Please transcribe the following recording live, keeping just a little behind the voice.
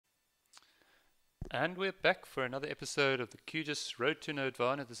And we're back for another episode of the QGIS Road to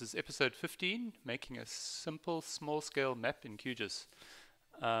Nerdvana. This is episode 15, making a simple small-scale map in QGIS.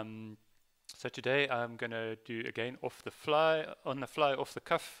 So today I'm going to do again off the fly, off the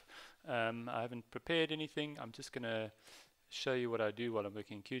cuff. I haven't prepared anything. I'm just going to show you what I do while I'm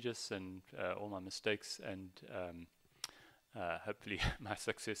working in QGIS and all my mistakes and hopefully my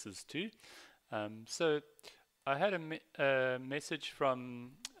successes too. So I had a message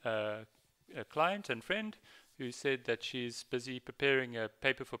from a client and friend who said that she's busy preparing a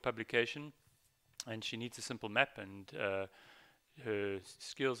paper for publication and she needs a simple map, and her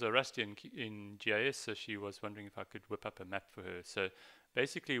skills are rusty in GIS, so she was wondering if I could whip up a map for her. So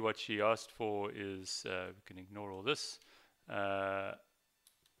basically what she asked for is, we can ignore all this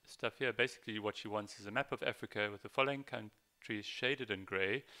stuff here. Basically what she wants is a map of Africa with the following countries shaded in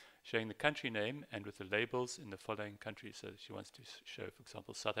grey, showing the country name and with the labels in the following countries. So she wants to show, for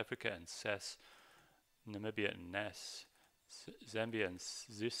example, South Africa and SAS, Namibia and NAS, Zambia and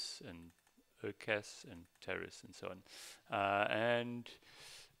ZIS, and OCAS and TARIS, and so on. And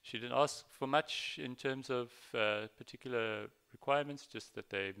she didn't ask for much in terms of particular requirements, just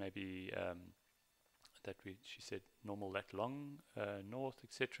that they maybe she said normal lat long, north,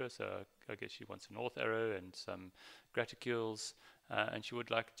 etc. So I guess she wants a north arrow and some graticules, and she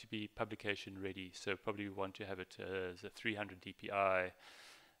would like it to be publication ready. So probably we want to have it as a 300 dpi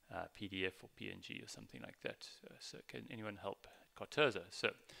PDF or PNG or something like that. So can anyone help? Carterza.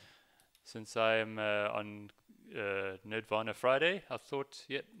 So since I am on Nerdvana Friday, I thought,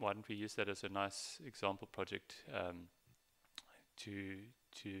 yeah, why don't we use that as a nice example project to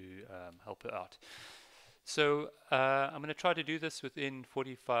help her out. So I'm going to try to do this within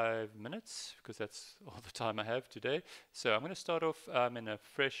 45 minutes because that's all the time I have today. So I'm going to start off in a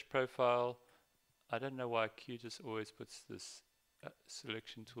fresh profile. I don't know why QGIS always puts this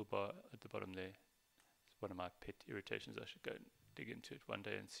selection toolbar at the bottom there. It's one of my pet irritations. I should go and dig into it one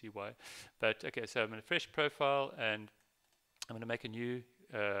day and see why. But okay, so I'm in a fresh profile and I'm going to make a new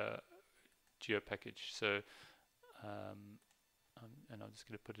GeoPackage. So and I'm just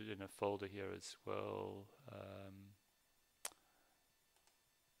going to put it in a folder here as well.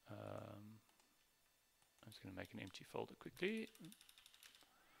 I'm just going to make an empty folder quickly.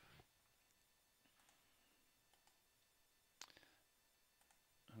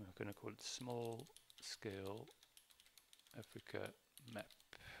 I'm going to call it Small Scale Africa Map.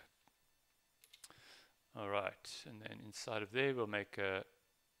 Alright, and then inside of there we'll make a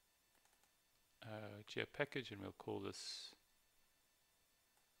GeoPackage, and we'll call this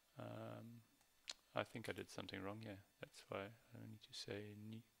I think I did something wrong here. That's why I need to say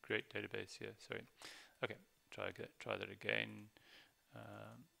great database here. Sorry. Okay, try that again.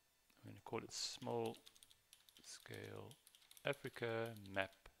 I'm going to call it Small Scale Africa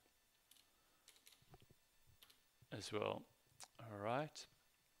Map as well. All right.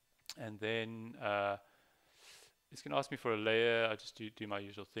 And then it's going to ask me for a layer. I just do my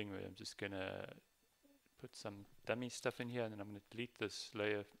usual thing where I'm just going to put some dummy stuff in here, and then I'm going to delete this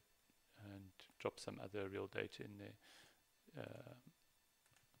layer and drop some other real data in there.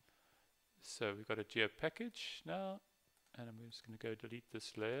 So we've got a GeoPackage now, and I'm just going to go delete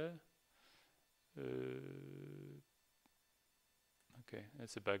this layer. Okay,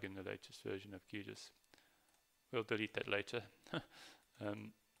 that's a bug in the latest version of QGIS. We'll delete that later.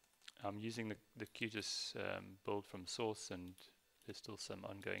 I'm using the QGIS build from source, and there's still some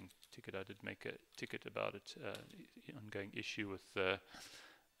ongoing ticket. I did make a ticket about it, ongoing issue with the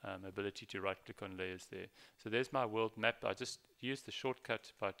ability to right click on layers there. So there's my world map. I just used the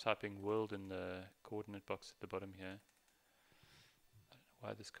shortcut by typing world in the coordinate box at the bottom here. I don't know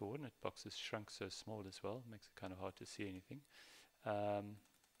why this coordinate box is shrunk so small as well. It makes it kind of hard to see anything.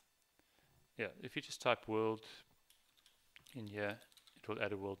 Yeah, if you just type world in here, it will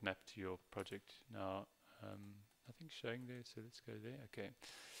add a world map to your project. Now, nothing showing there, so let's go there. Okay.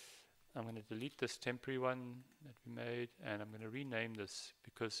 I'm going to delete this temporary one that we made, and I'm going to rename this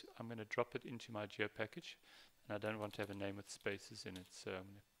because I'm going to drop it into my GeoPackage, and I don't want to have a name with spaces in it, so I'm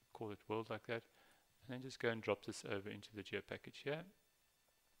going to call it world like that, and then just go and drop this over into the GeoPackage here.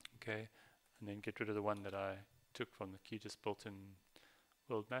 Okay, and then get rid of the one that I took from the QGIS built-in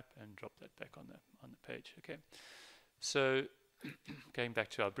world map and drop that back on the page. Okay, so going back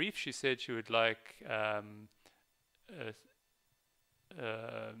to our brief, she said she would like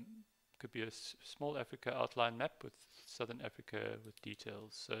could be a small Africa outline map with Southern Africa with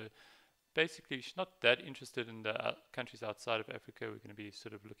details. So basically she's not that interested in the countries outside of Africa. We're going to be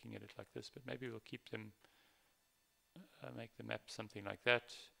sort of looking at it like this, but maybe we'll keep them, make the map something like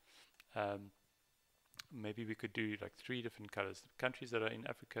that. Maybe we could do like 3 different colors: countries that are in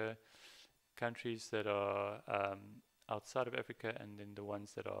Africa, countries that are outside of Africa, and then the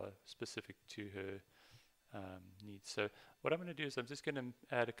ones that are specific to her needs. So what I'm going to do is I'm just going to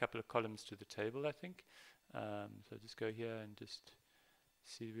add a couple of columns to the table, I think. So just go here and just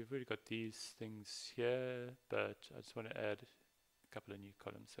see, we've already got these things here, but I just want to add a couple of new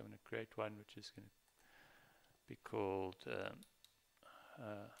columns. So I'm going to create one which is going to be called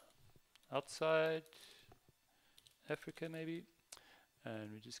outside Africa maybe,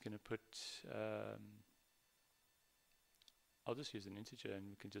 and we're just going to put I'll just use an integer, and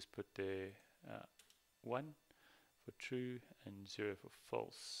we can just put there 1 for true and 0 for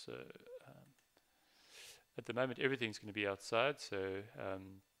false. So at the moment everything's going to be outside, so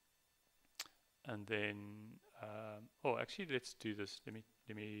and then oh, actually let's do this. Let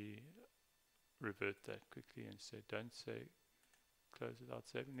me revert that quickly and say, don't say close without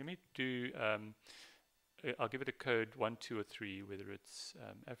saving. Let me do I'll give it a code 1, 2 or 3, whether it's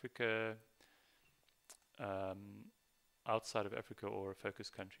Africa, outside of Africa, or a focus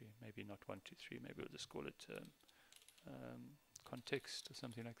country. Maybe not 1, 2, 3. Maybe we'll just call it context or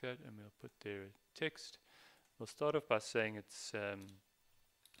something like that, and we'll put there a text. We'll start off by saying it's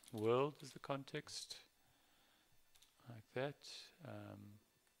world is the context, like that.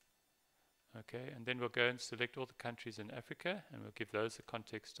 Okay, and then we'll go and select all the countries in Africa, and we'll give those the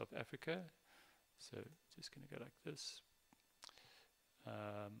context of Africa. So just going to go like this.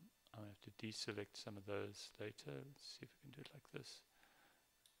 I'll have to deselect some of those later. Let's see if we can do it like this.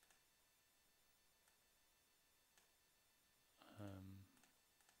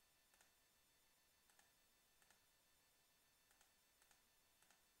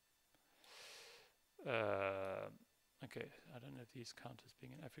 Okay, I don't know if these count as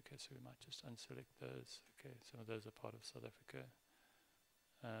being in Africa, so we might just unselect those. Okay, some of those are part of South Africa.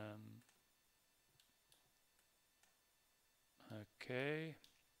 Okay,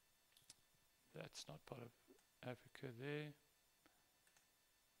 that's not part of Africa there.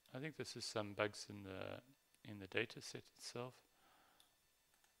 I think this is some bugs in the data set itself.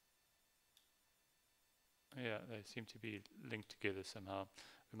 Yeah, they seem to be linked together somehow.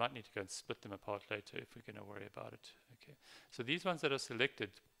 We might need to go and split them apart later if we're going to worry about it. Okay, so these ones that are selected,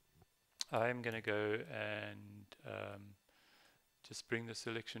 I'm going to go and just bring the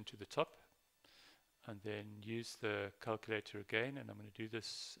selection to the top, and then use the calculator again, and I'm going to do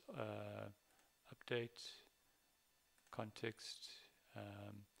this update context. It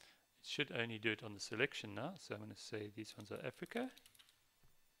should only do it on the selection now, so I'm going to say these ones are Africa.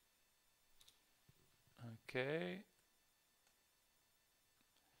 Okay,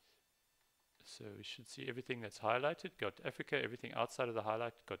 so we should see everything that's highlighted got Africa, everything outside of the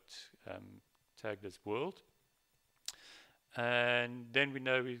highlight got tagged as world. And then we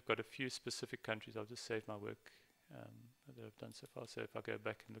know we've got a few specific countries. I'll just save my work that I've done so far. So if I go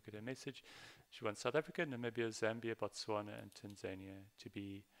back and look at her message, she wants South Africa, Namibia, Zambia, Botswana and Tanzania to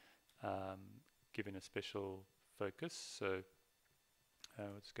be given a special focus. So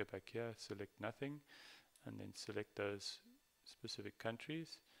let's go back here, select nothing, and then select those specific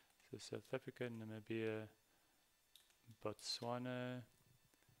countries. So South Africa, Namibia, Botswana,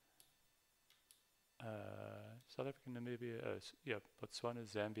 South Africa, Namibia, Botswana,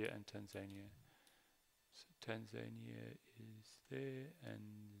 Zambia and Tanzania. So Tanzania is there and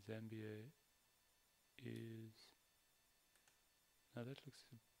Zambia is, now that looks,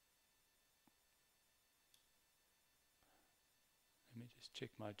 let me just check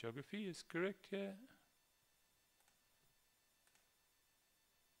my geography is correct here.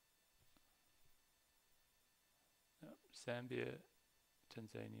 No, Zambia,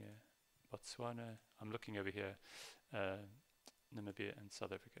 Tanzania, Botswana, I'm looking over here, Namibia and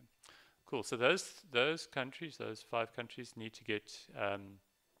South Africa. Cool, so those countries, those 5 countries need to get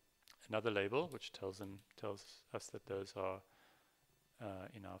another label which tells us that those are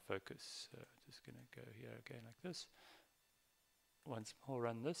in our focus. So just going to go here again like this. Once more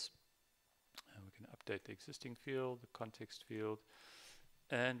run this, and we're going to update the existing field, the context field,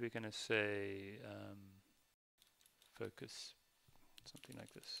 and we're going to say focus, something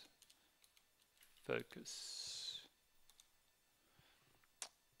like this. Focus.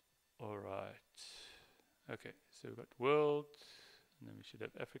 All right. Okay, so we've got world, and then we should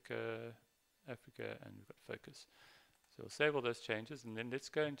have Africa, and we've got focus. So we'll save all those changes, and then let's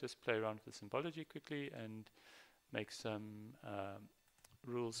go and just play around with the symbology quickly and make some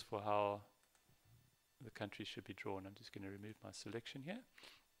rules for how the country should be drawn. I'm just going to remove my selection here.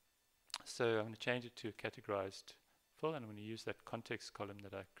 So I'm going to change it to a categorized fill, and I'm going to use that context column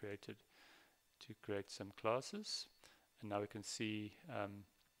that I created to create some classes. And now we can see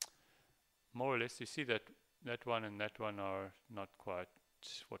more or less, you see that that one and that one are not quite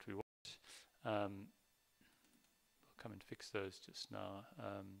what we want. We'll come and fix those just now.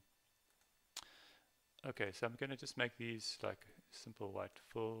 Okay, so I'm going to just make these like simple white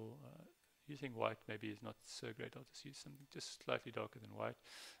full. Using white maybe is not so great. I'll just use something just slightly darker than white.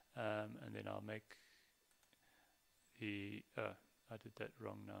 And then I'll make the, I did that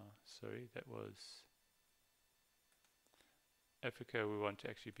wrong now, sorry, that was Africa. We want to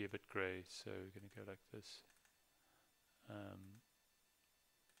actually be a bit grey, so we're going to go like this.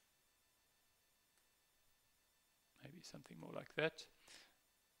 Maybe something more like that.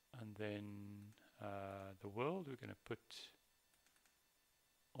 And then the world, we're going to put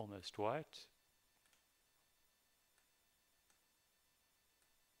almost white.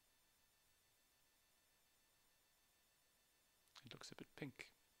 It looks a bit pink.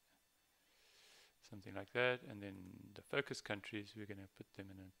 Something like that. And then the focus countries, we're going to put them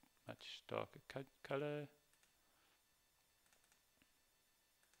in a much darker color.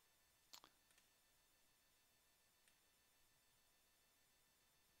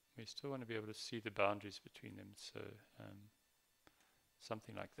 We still want to be able to see the boundaries between them, so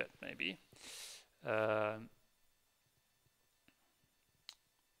something like that maybe. Alright,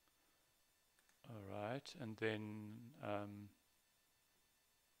 and then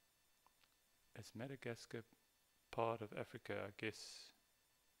is Madagascar part of Africa? I guess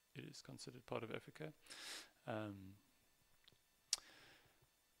it is considered part of Africa.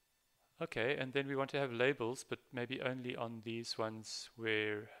 Okay, and then we want to have labels, but maybe only on these ones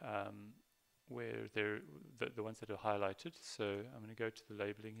where they're the ones that are highlighted. So I'm going to go to the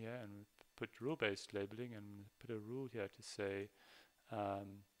labeling here and put rule-based labeling, and put a rule here to say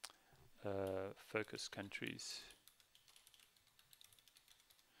focus countries.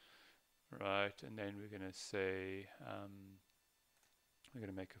 Right, and then we're going to say we're going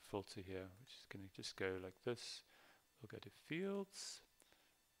to make a filter here, which is going to just go like this. We'll go to fields.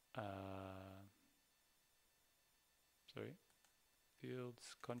 Sorry,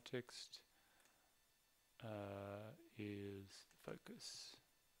 fields context is the focus.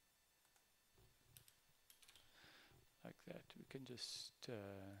 Like that. We can just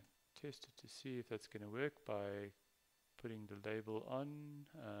test it to see if that's going to work by putting the label on.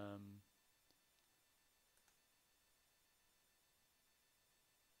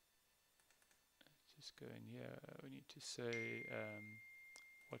 Let's just go in here. We need to say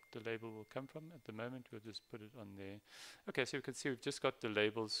what the label will come from. At the moment, we'll just put it on there. Okay, so you can see we've just got the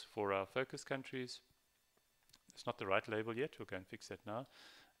labels for our focus countries. It's not the right label yet. We'll go and fix that now.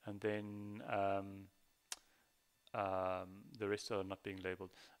 And then the rest are not being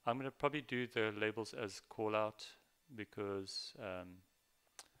labeled. I'm going to probably do the labels as callout because,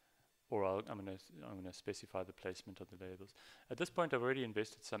 or I'm going to specify the placement of the labels. At this point, I've already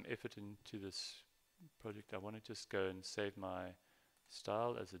invested some effort into this project. I want to just go and save my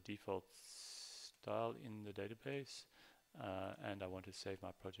style as a default style in the database, and I want to save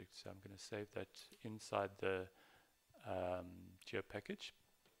my project, so I'm going to save that inside the GeoPackage.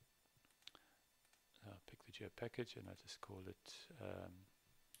 I'll pick the GeoPackage and I just call it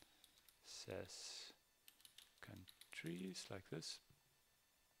SAS countries, like this.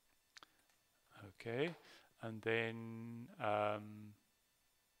 Okay, and then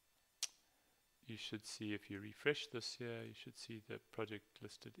you should see, if you refresh this here, you should see the project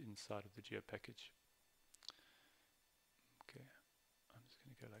listed inside of the GeoPackage. Okay, I'm just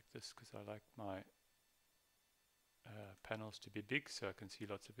going to go like this because I like my panels to be big so I can see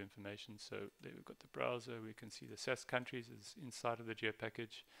lots of information. So there we've got the browser, we can see the SAS countries is inside of the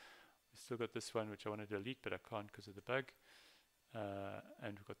GeoPackage. We've still got this one which I want to delete, but I can't because of the bug.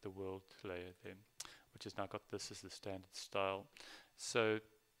 And we've got the world layer there, which has now got this as the standard style. So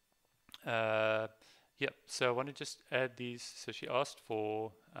yeah, so I want to just add these. So she asked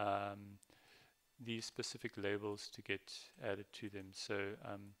for these specific labels to get added to them. So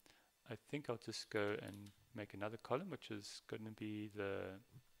I think I'll just go and make another column, which is going to be the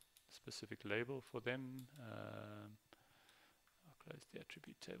specific label for them. I'll close the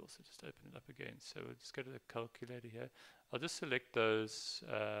attribute table, so just open it up again. So we'll just go to the calculator here. I'll just select those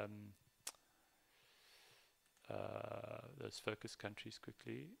focus countries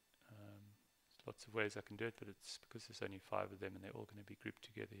quickly. There's lots of ways I can do it, but it's because there's only 5 of them and they're all going to be grouped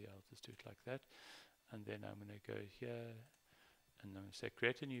together here. I'll just do it like that. And then I'm going to go here and I'm going to say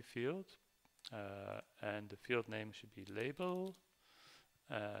create a new field. And the field name should be label.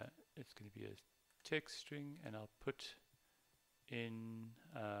 It's going to be a text string, and I'll put in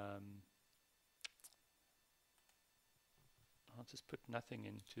I'll just put nothing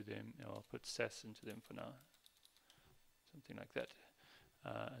into them, or I'll put SAS into them for now, something like that.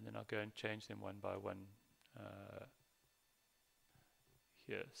 And then I'll go and change them one by one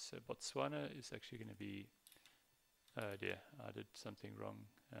here. So Botswana is actually going to be, oh dear, I did something wrong.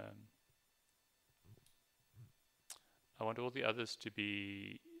 I want all the others to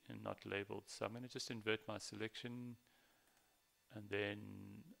be not labeled, so I'm going to just invert my selection and then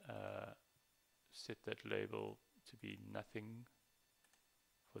set that label to be nothing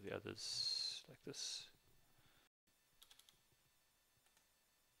for the others, like this.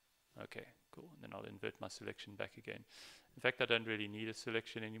 Okay, cool. And then I'll invert my selection back again. In fact, I don't really need a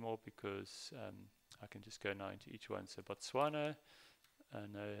selection anymore because I can just go now into each one. So Botswana,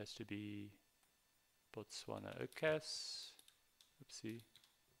 no, it has to be Botswana OCAS. Oopsie.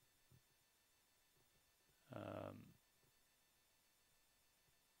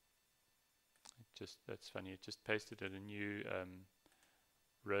 That's funny. It just pasted a new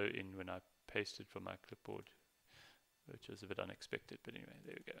row in when I pasted from my clipboard, which was a bit unexpected, but anyway,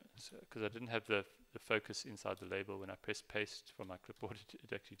 there we go. So, because I didn't have the focus inside the label, when I pressed paste from my clipboard,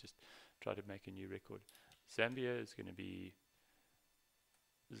 it actually just tried to make a new record. Zambia is going to be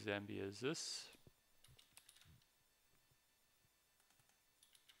Zambia this.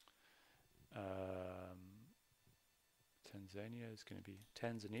 Tanzania is going to be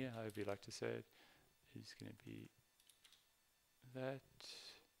Tanzania, however you like to say it, is going to be that.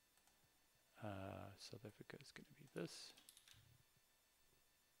 South Africa is going to be this.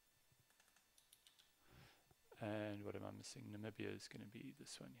 And what am I missing? Namibia is going to be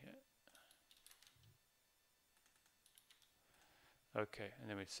this one here. Okay, and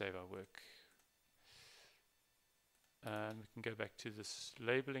then we save our work. And we can go back to this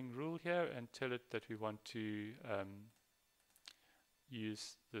labeling rule here and tell it that we want to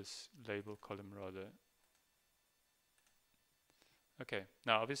use this label column rather. Okay,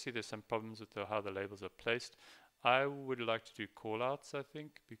 now obviously there's some problems with how the labels are placed. I would like to do callouts, I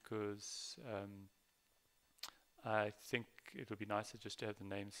think, because I think it would be nicer just to have the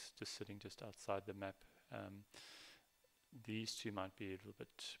names just sitting just outside the map. These two might be a little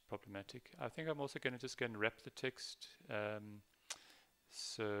bit problematic. I think I'm also going to just go and wrap the text.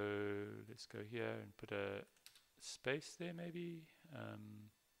 So let's go here and put a space there maybe.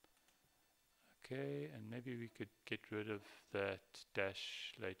 Okay, and maybe we could get rid of that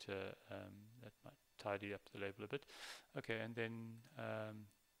dash later. That might tidy up the label a bit. Okay, and then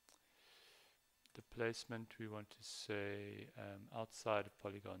the placement we want to say outside of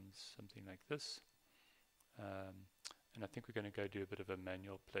polygons, something like this. And I think we're going to go do a bit of a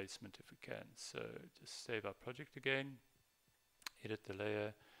manual placement if we can. So just save our project again, edit the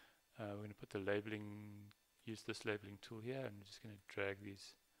layer. We're going to put the labeling, use this labeling tool here, and I'm just going to drag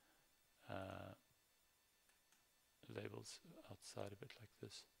these labels outside of it like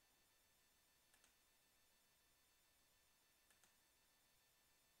this.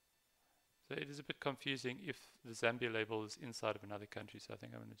 So it is a bit confusing if the Zambia label is inside of another country, so I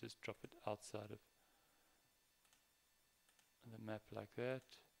think I'm going to just drop it outside of the map like that.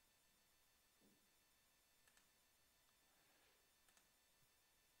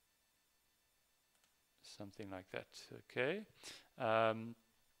 Something like that, okay.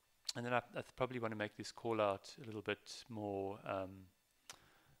 And then I probably want to make this call out a little bit more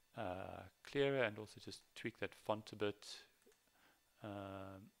clearer, and also just tweak that font a bit.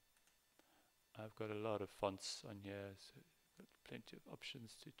 I've got a lot of fonts on here, so I've got plenty of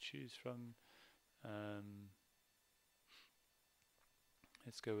options to choose from.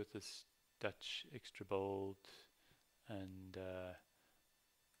 Let's go with this Dutch extra bold, and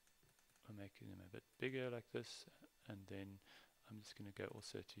I'm making them a bit bigger like this, and then I'm just going to go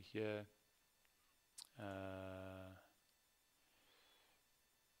also to here.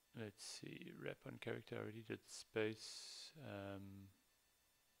 Let's see, wrap on character, I already did space.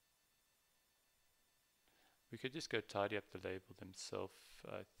 We could just go tidy up the label themselves.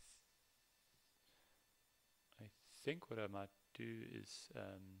 I think what I might do is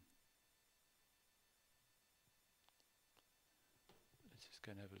let's just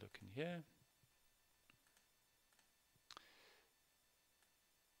go and have a look in here.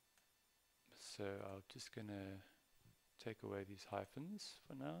 So I'm just going to take away these hyphens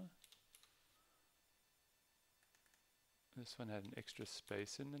for now. This one had an extra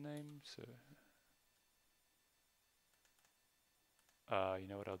space in the name, so you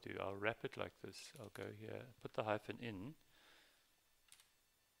know what I'll do? I'll wrap it like this. I'll go here, put the hyphen in,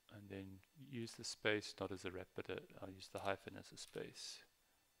 and then use the space not as a wrap, but I'll use the hyphen as a space.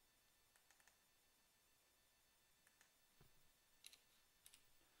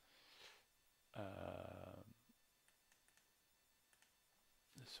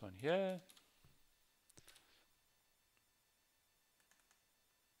 This one here.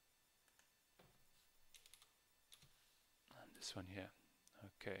 And this one here.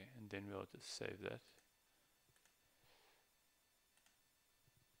 Okay, and then we'll just save that.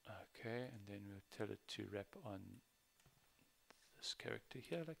 Okay, and then we'll tell it to wrap on this character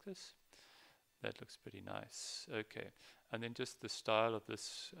here like this. That looks pretty nice. Okay, and then just the style of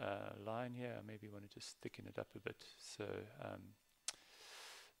this line here, I maybe want to just thicken it up a bit. So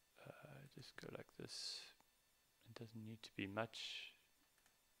just go like this. It doesn't need to be much.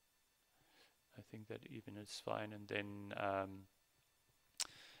 I think that even is fine. And then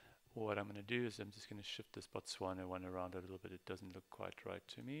what I'm going to do is I'm just going to shift this Botswana one around a little bit. It doesn't look quite right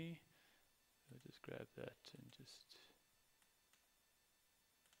to me. I'll just grab that and just...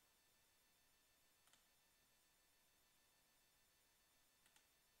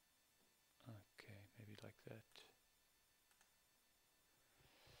 Okay, maybe like that.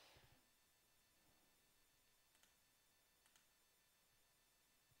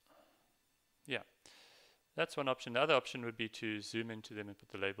 Yeah, that's one option. The other option would be to zoom into them and put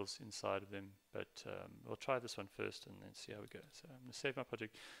the labels inside of them, but we'll try this one first and then see how we go. So I'm going to save my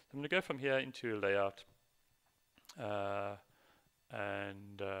project. I'm going to go from here into a layout,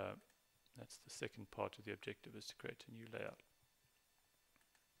 and that's the second part of the objective, is to create a new layout.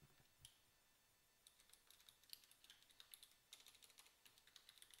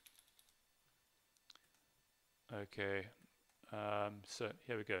 Okay, so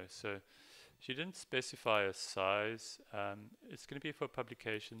here we go. So she didn't specify a size. It's going to be for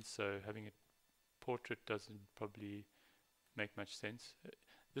publication, so having a portrait doesn't probably make much sense.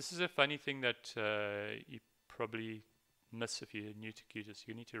 This is a funny thing that you probably miss if you're new to QGIS.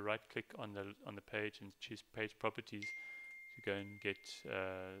 You need to right-click on the page and choose Page Properties to go and get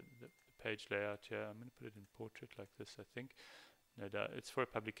the page layout here. I'm going to put it in portrait like this, I think. No doubt, it's for a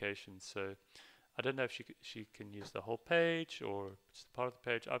publication, so I don't know if she can use the whole page or just part of the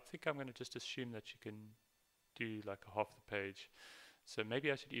page. I think I'm going to just assume that she can do like a half the page. So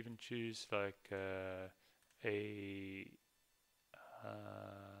maybe I should even choose like A5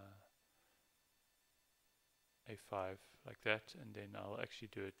 like that, and then I'll actually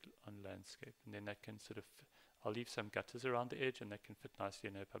do it on landscape, and then that can sort of, I'll leave some gutters around the edge, and that can fit nicely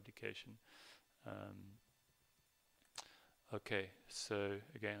in a publication. Okay, so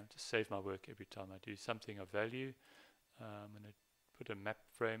again, I'll just save my work every time I do something of value. I'm going to put a map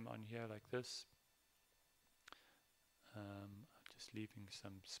frame on here like this. I'm just leaving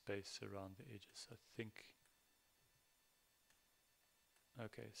some space around the edges, I think.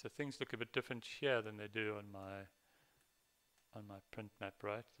 Okay, so things look a bit different here than they do on my print map,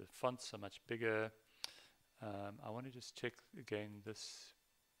 right? The fonts are much bigger. I want to just check again this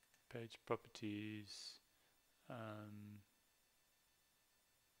page properties.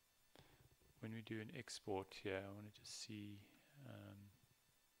 When we do an export here, I want to just see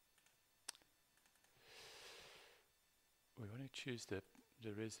we want to choose the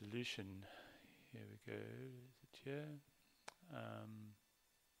resolution. Here we go. Is it here?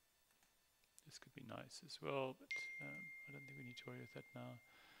 This could be nice as well, but I don't think we need to worry with that now.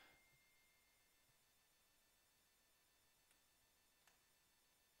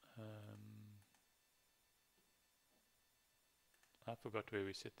 I forgot where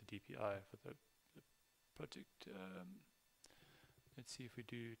we set the DPI for the project. Let's see if we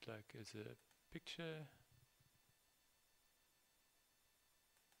do it like as a picture.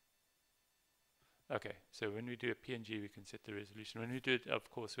 Okay, so when we do a PNG, we can set the resolution. When we do it, of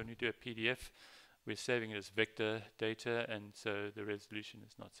course, when we do a PDF, we're saving it as vector data, and so the resolution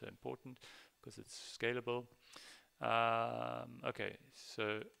is not so important because it's scalable. Okay,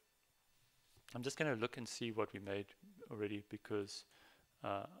 so I'm just going to look and see what we made already, because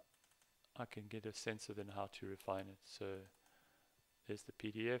I can get a sense of then how to refine it. So there's the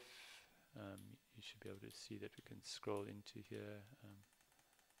PDF. You should be able to see that we can scroll into here.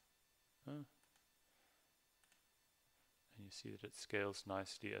 And you see that it scales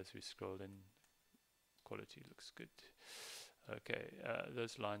nicely as we scroll in. Quality looks good. Okay,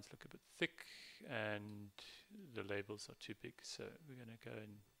 those lines look a bit thick and the labels are too big, so we're going to go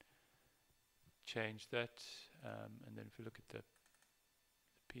and change that. And then if we look at the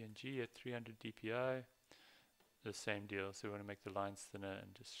PNG at 300 dpi, the same deal. So we want to make the lines thinner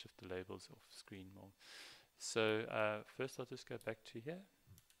and just shift the labels off screen more. So first I'll just go back to here.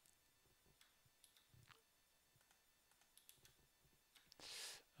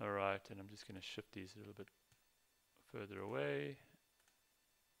 Alright, and I'm just going to shift these a little bit further away.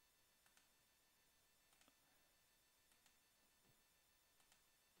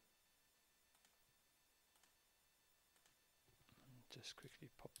 Just quickly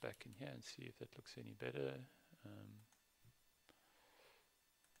pop back in here and see if that looks any better.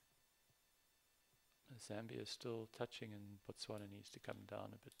 Zambia is still touching, and Botswana needs to come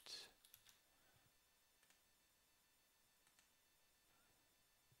down a bit.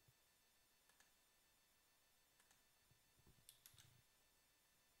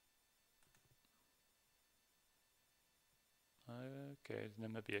 Okay,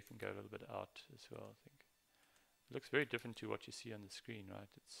 Namibia can go a little bit out as well, I think. It looks very different to what you see on the screen, right?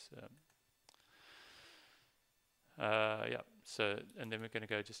 It's yeah, so, and then we're going to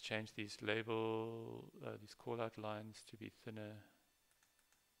go just change these these call-out lines to be thinner.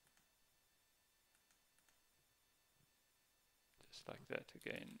 Just like that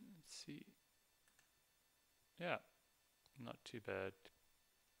again. Let's see. Yeah, not too bad.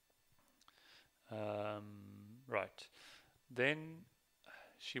 Right. Then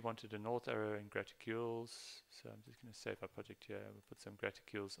she wanted a north arrow and graticules, so I'm just going to save our project here. We'll put some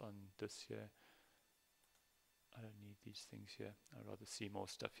graticules on this here. I don't need these things here. I'd rather see more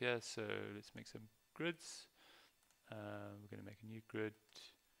stuff here, so let's make some grids. We're going to make a new grid.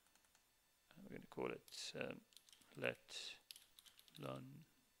 We're going to call it let lon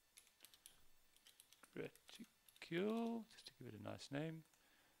graticule, just to give it a nice name.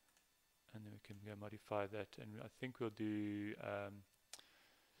 And then we can go modify that, and I think we'll do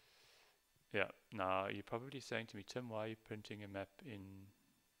yeah. Now you're probably saying to me, Tim, why are you printing a map in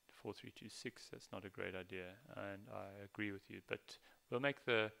 4326? That's not a great idea, and I agree with you, but we'll make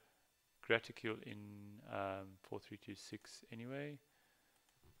the graticule in 4326 anyway.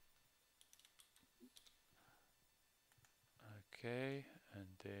 Okay, and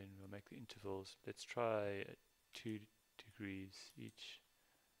then we'll make the intervals. Let's try 2 degrees each.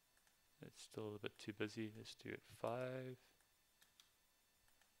 That's still a bit too busy. Let's do it 5.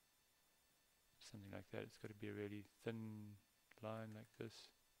 Something like that. It's got to be a really thin line like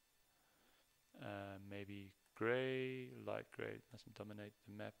this. Maybe grey, light grey. It mustn't dominate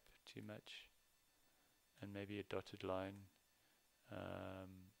the map too much. And maybe a dotted line.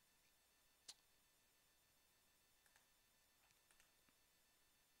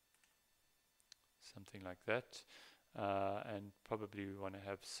 Something like that. And probably we want to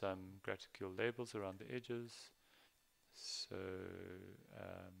have some graticule labels around the edges. So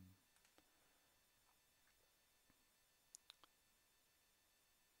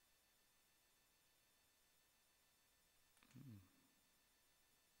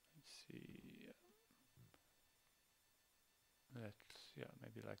let's see. That's, yeah,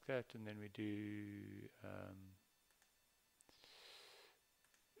 maybe like that. And then we do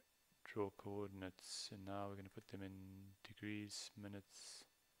draw coordinates, and now we're going to put them in degrees, minutes.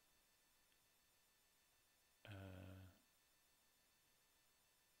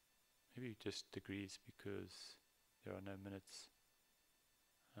 Maybe just degrees because there are no minutes.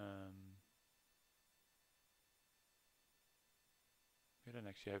 We don't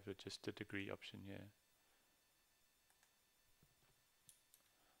actually have just a degree option here.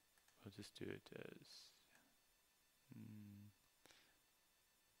 We'll just do it as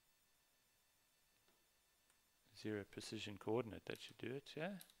zero precision coordinate. That should do it,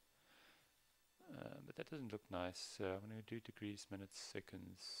 yeah? But that doesn't look nice. So I'm going to do degrees, minutes,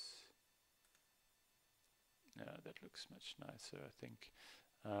 seconds. That looks much nicer, I think.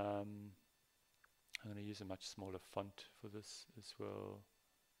 I'm going to use a much smaller font for this as well.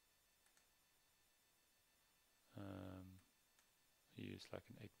 Use like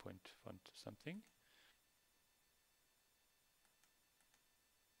an 8-point font or something.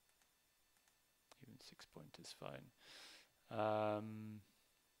 Even 6-point is fine.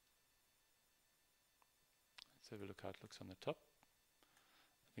 Let's have a look how it looks on the top.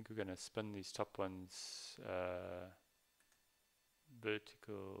 I think we're going to spin these top ones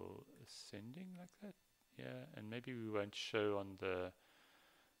vertical ascending like that. Yeah, and maybe we won't show on the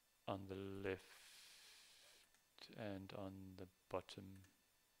left and on the bottom.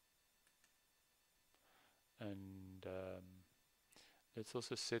 And let's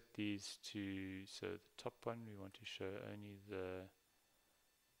also set these to, so the top one we want to show only the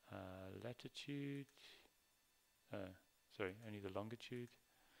latitude, sorry, only the longitude.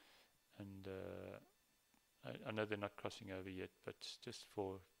 And I know they're not crossing over yet, but just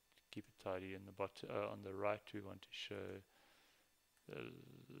for keep it tidy. In the bottom, on the right, we want to show the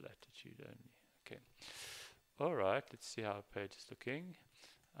latitude only. Okay. All right. Let's see how our page is looking.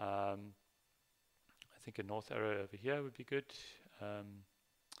 I think a north arrow over here would be good.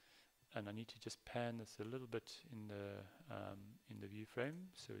 And I need to just pan this a little bit in the view frame.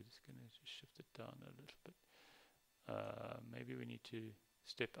 So we're just going to shift it down a little bit. Maybe we need to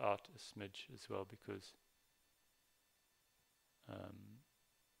step out a smidge as well, because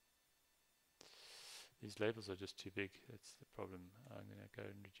these labels are just too big. That's the problem. I'm going to go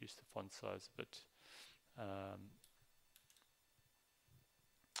and reduce the font size a bit.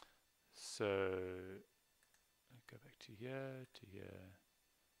 So I'll go back to here, to here.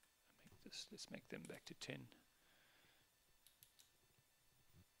 Make this. Let's make them back to 10.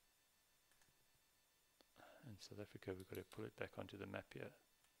 And South Africa, we've got to pull it back onto the map here.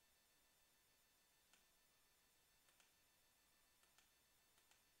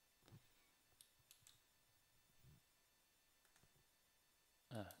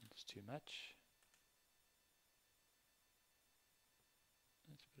 It's too much.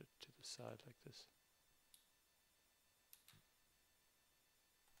 Let's put it to the side like this.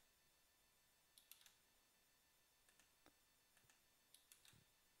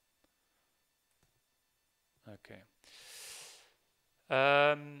 Okay.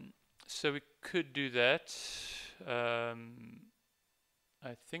 So we could do that. I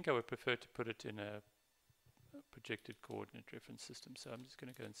think I would prefer to put it in a projected coordinate reference system. So I'm just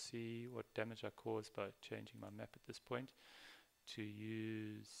going to go and see what damage I caused by changing my map at this point. To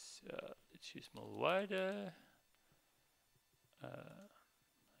use, let's use more wider, like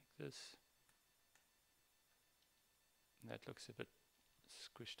this. And that looks a bit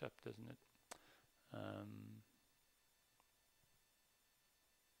squished up, doesn't it?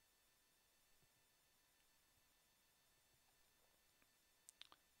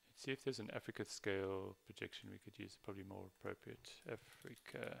 Let's see if there's an Africa scale projection we could use, probably more appropriate.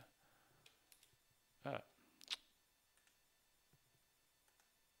 Africa.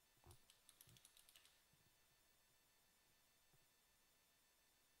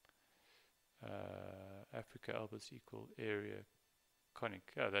 Africa albus equal area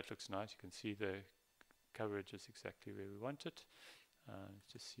conic. Oh, that looks nice. You can see the coverage is exactly where we want it.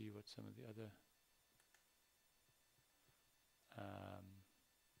 Let's just see what some of the other...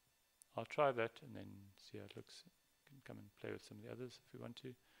 I'll try that and then see how it looks. We can come and play with some of the others if we want to.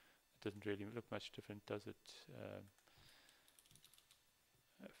 It doesn't really look much different, does it?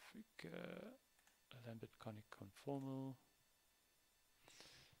 Africa, Lambert conic conformal.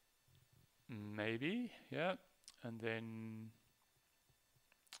 Maybe, yeah. And then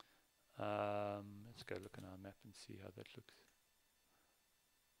let's go look on our map and see how that looks.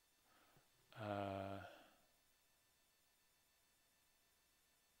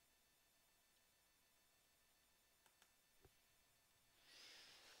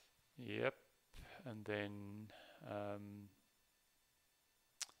 Yep, and then I'm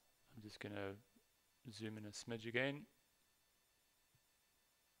just going to zoom in a smidge again.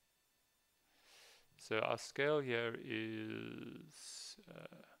 So our scale here is,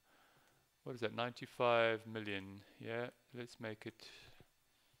 what is that, 95 million, yeah? Let's make it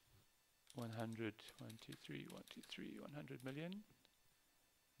 100, 1, 2, 3, 1, 2, 3, 100 million.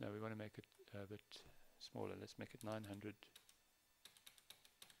 No, we want to make it a bit smaller. Let's make it 900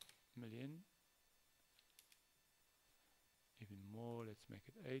 million. Even more, let's make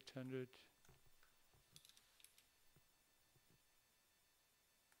it 800.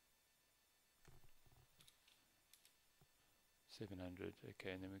 $700,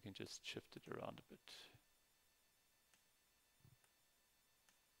 okay, and then we can just shift it around a bit.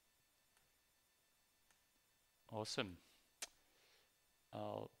 Awesome.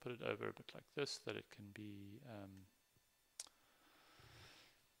 I'll put it over a bit like this, that it can be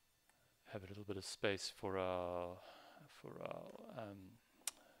have a little bit of space for our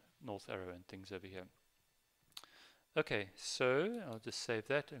north arrow and things over here. Okay, so I'll just save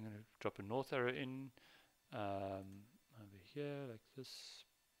that. I'm going to drop a north arrow in over here like this.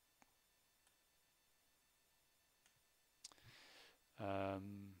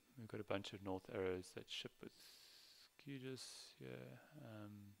 We've got a bunch of north arrows that ship with QGIS here.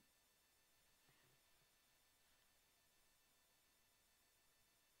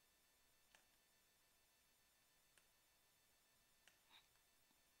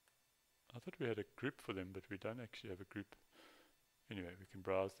 I thought we had a group for them, but we don't actually have a group. Anyway, we can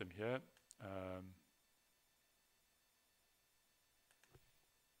browse them here.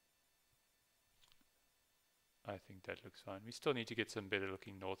 I think that looks fine. We still need to get some better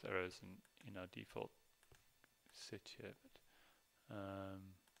looking north arrows in our default set here. But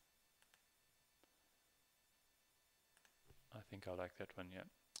I think I like that one, yeah.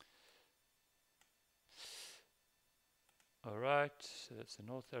 Alright, so that's the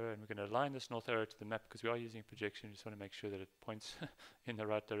north arrow, and we're going to align this north arrow to the map because we are using a projection. We just want to make sure that it points in the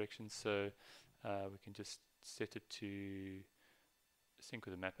right direction. So we can just set it to sync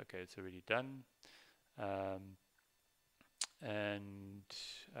with the map. Okay, it's already done.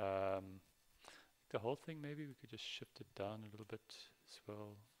 The whole thing, maybe we could just shift it down a little bit as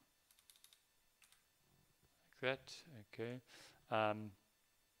well, like that. Okay.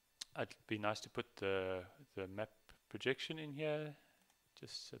 it'd be nice to put the map projection in here,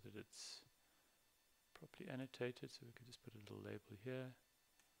 just so that it's properly annotated. So we can just put a little label here.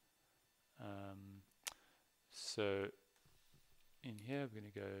 So in here we're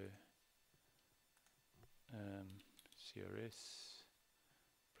going to go CRS,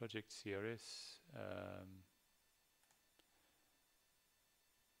 project CRS.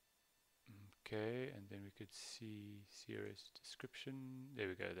 Okay, and then we could see CRS description. There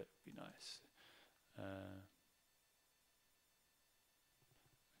we go, that would be nice. We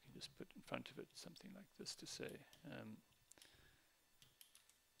can just put in front of it something like this to say.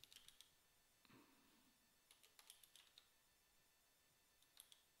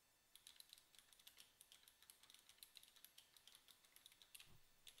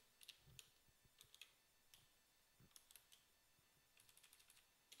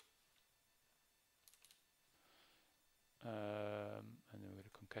 And then we're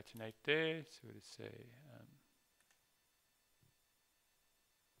going to concatenate there. So we're going to say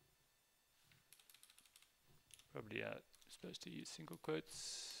probably supposed to use single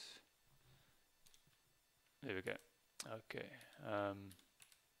quotes. There we go. Okay.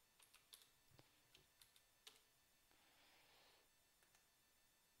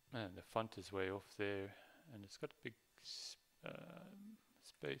 And the font is way off there, and it's got a big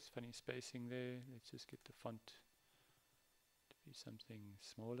space, funny spacing there. Let's just get the font to be something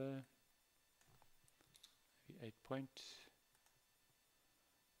smaller, maybe 8 point.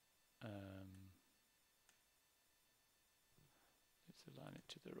 Let's align it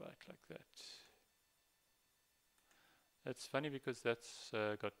to the right like that. That's funny because that's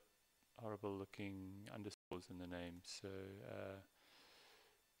got horrible looking underscores in the name. So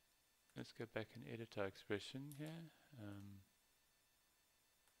let's go back and edit our expression here.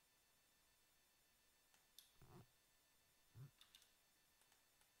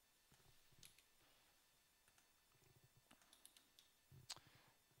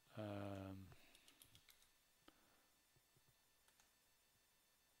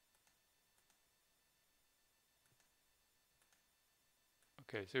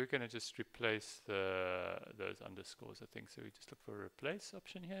 Okay, so we're going to just replace those underscores, I think. So we just look for a replace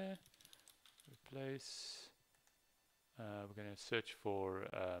option here. Replace. We're going to search for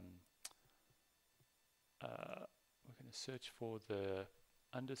the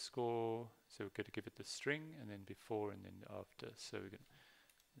underscore. So we're going to give it the string, and then before, and then after. So we're going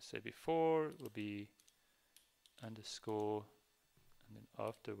to say before will be underscore, and then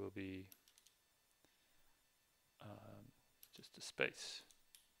after will be just a space.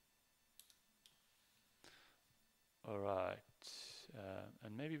 All right,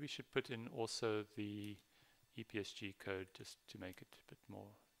 and maybe we should put in also the EPSG code just to make it a bit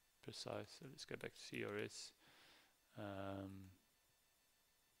more precise. So let's go back to CRS.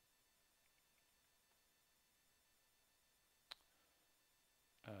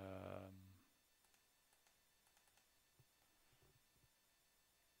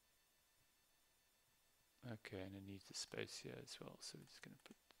 Okay, and it needs a space here as well. So we're just going to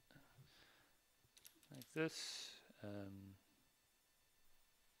put like this.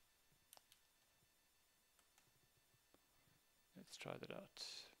 Let's try that out.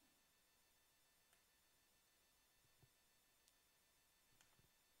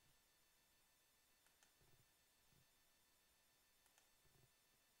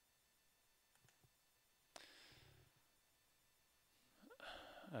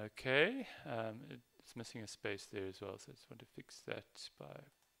 Okay, it's missing a space there as well, so I just want to fix that by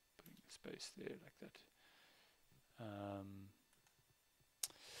putting a space there like that.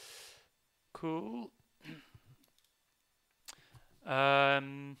 Cool.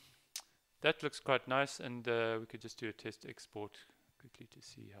 That looks quite nice, and we could just do a test export quickly to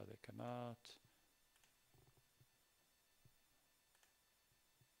see how they come out.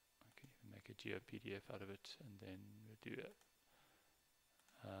 I can even make a GeoPDF out of it, and then we'll do a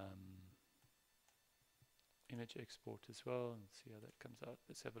image export as well and see how that comes out.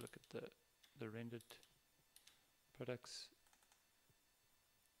 Let's have a look at the rendered products.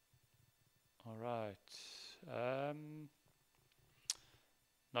 All right,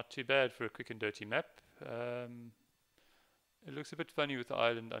 not too bad for a quick and dirty map. It looks a bit funny with the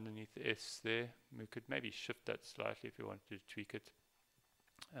island underneath the S there. We could maybe shift that slightly if we wanted to tweak it,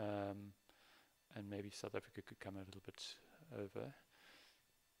 and maybe South Africa could come a little bit over.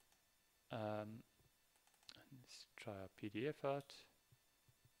 Let's try our PDF out.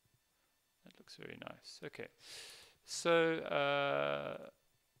 That looks very nice. Okay, so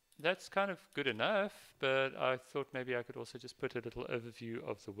that's kind of good enough, but I thought maybe I could also just put a little overview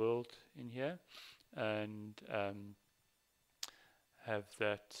of the world in here, and have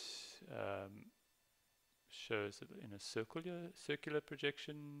that shows it in a circular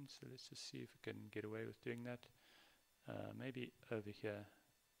projection. So let's just see if we can get away with doing that. Maybe over here,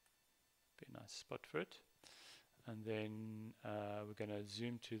 be a nice spot for it. And then we're going to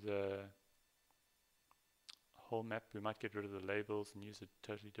zoom to the whole map. We might get rid of the labels and use a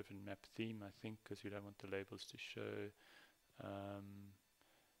totally different map theme, I think, because we don't want the labels to show.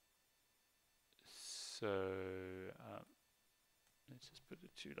 Let's just put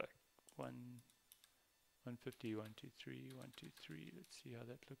it to like 150, 123, 123. Let's see how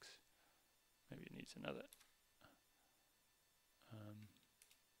that looks. Maybe it needs another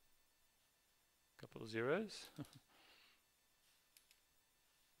couple of zeros.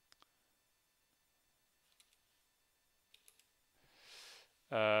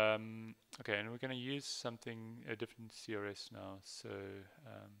 Okay, and we're going to use a different CRS now. So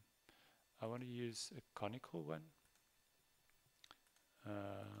I want to use a conical one.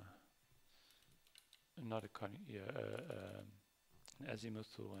 Not a an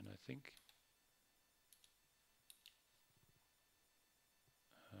azimuthal one, I think.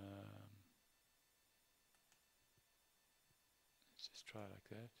 Let's just try like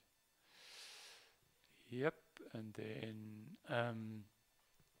that. Yep, and then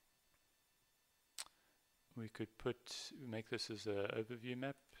we could make this as an overview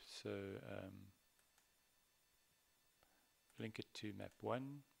map. So link it to map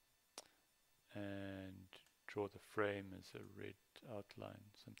 1 and draw the frame as a red outline,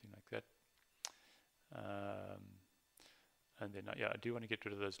 something like that. And then I do want to get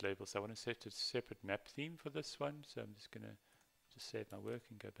rid of those labels. I want to set a separate map theme for this one. So I'm just going to save my work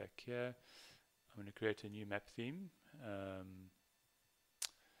and go back here. I'm going to create a new map theme.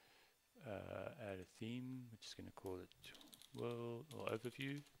 Add a theme, which is going to call it world or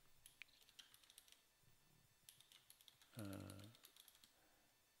overview.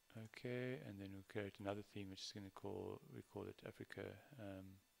 Okay, and then we'll create another theme, which is going to call it Africa.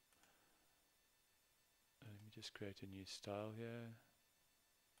 Let me just create a new style here.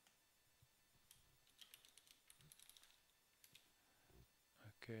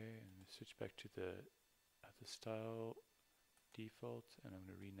 Okay, and we'll switch back to the other style default, and I'm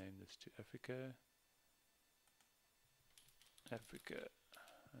going to rename this to Africa. Africa.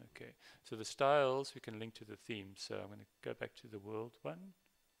 Okay, so the styles we can link to the theme. So I'm going to go back to the world one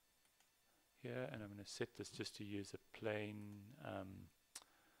here, and I'm going to set this just to use a plain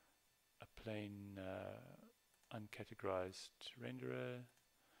uncategorized renderer,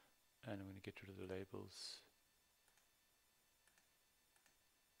 and I'm going to get rid of the labels.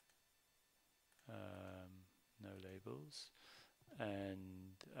 No labels,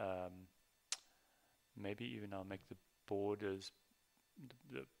 and maybe even I'll make the borders,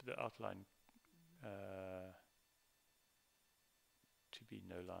 the outline to be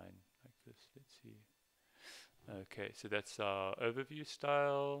no line like this. Let's see. Okay, so that's our overview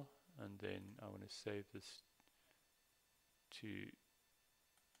style, and then I want to save this to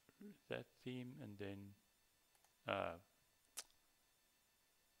that theme, and then let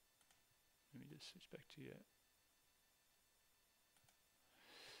me just switch back to here.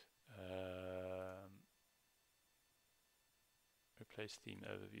 Replace theme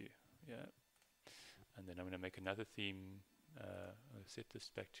overview, yeah. And then I'm going to make another theme. I'll set this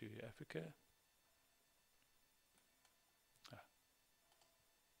back to Africa.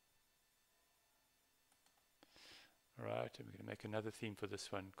 Right, and we're going to make another theme for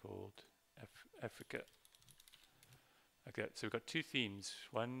this one called Africa. Okay, so we've got two themes.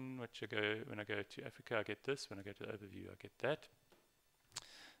 One which when I go to Africa, I get this. When I go to the overview, I get that.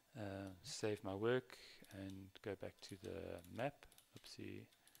 Save my work and go back to the map. Oopsie.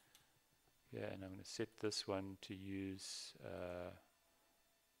 Yeah, and I'm going to set this one to use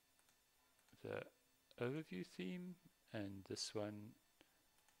the overview theme, and this one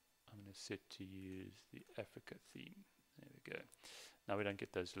I'm going to set to use the Africa theme. There we go. Now we don't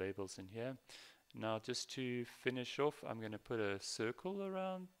get those labels in here. Now just to finish off, I'm going to put a circle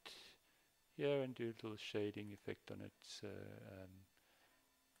around here and do a little shading effect on it. So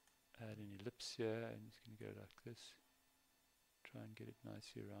add an ellipse here, and it's going to go like this. Try and get it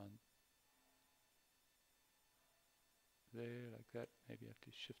nicely around there, like that. Maybe I have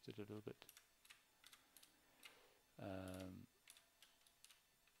to shift it a little bit. I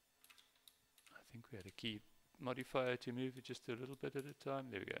think we had a key modifier to move it just a little bit at a time.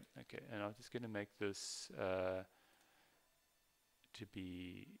 There we go. Okay, and I'm just going to make this to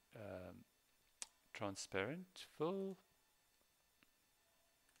be transparent full.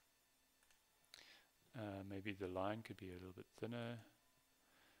 Maybe the line could be a little bit thinner.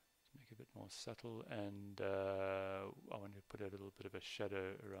 Let's make it a bit more subtle, and I want to put a little bit of a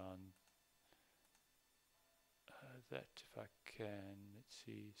shadow around that if I can. Let's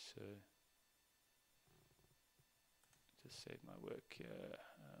see, so just save my work here.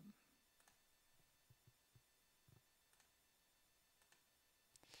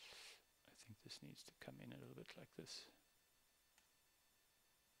 I think this needs to come in a little bit like this.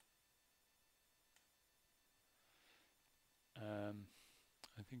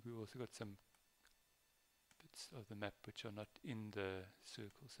 I think we've also got some bits of the map which are not in the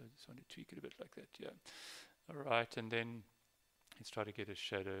circle, so I just want to tweak it a bit like that, yeah. Alright, and then let's try to get a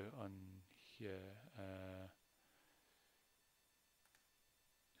shadow on here.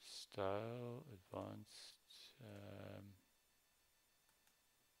 Style, advanced,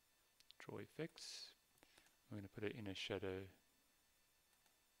 draw effects. I'm going to put an inner shadow.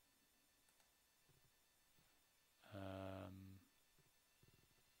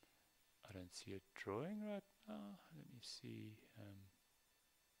 I don't see it drawing right now. Let me see.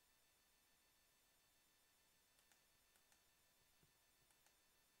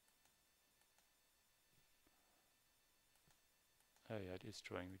 Oh yeah, it is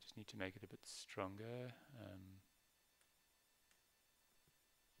drawing. We just need to make it a bit stronger.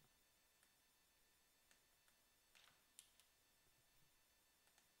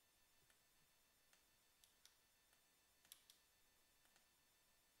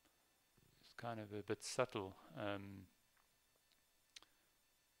 It's kind of a bit subtle.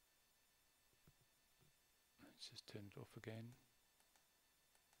 Let's just turn it off again.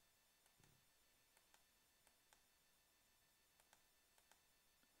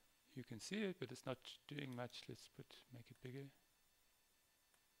 You can see it, but it's not doing much. Let's make it bigger.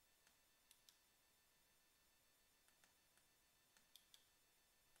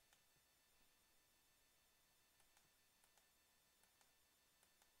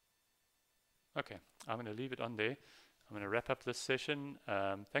 Okay, I'm going to leave it on there. I'm going to wrap up this session.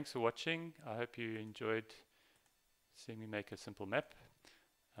 Thanks for watching. I hope you enjoyed seeing me make a simple map.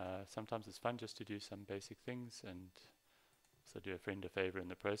 Sometimes it's fun just to do some basic things and also do a friend a favor in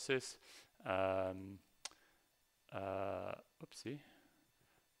the process. Oopsie.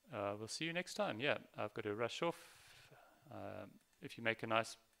 We'll see you next time. Yeah, I've got to rush off. If you make a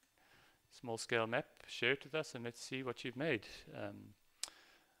nice small scale map, share it with us and let's see what you've made.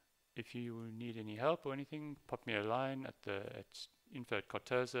 If you need any help or anything, pop me a line at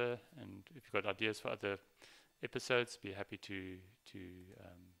info@Cartosa, and if you've got ideas for other episodes, be happy to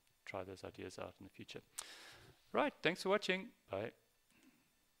try those ideas out in the future. Right, thanks for watching. Bye.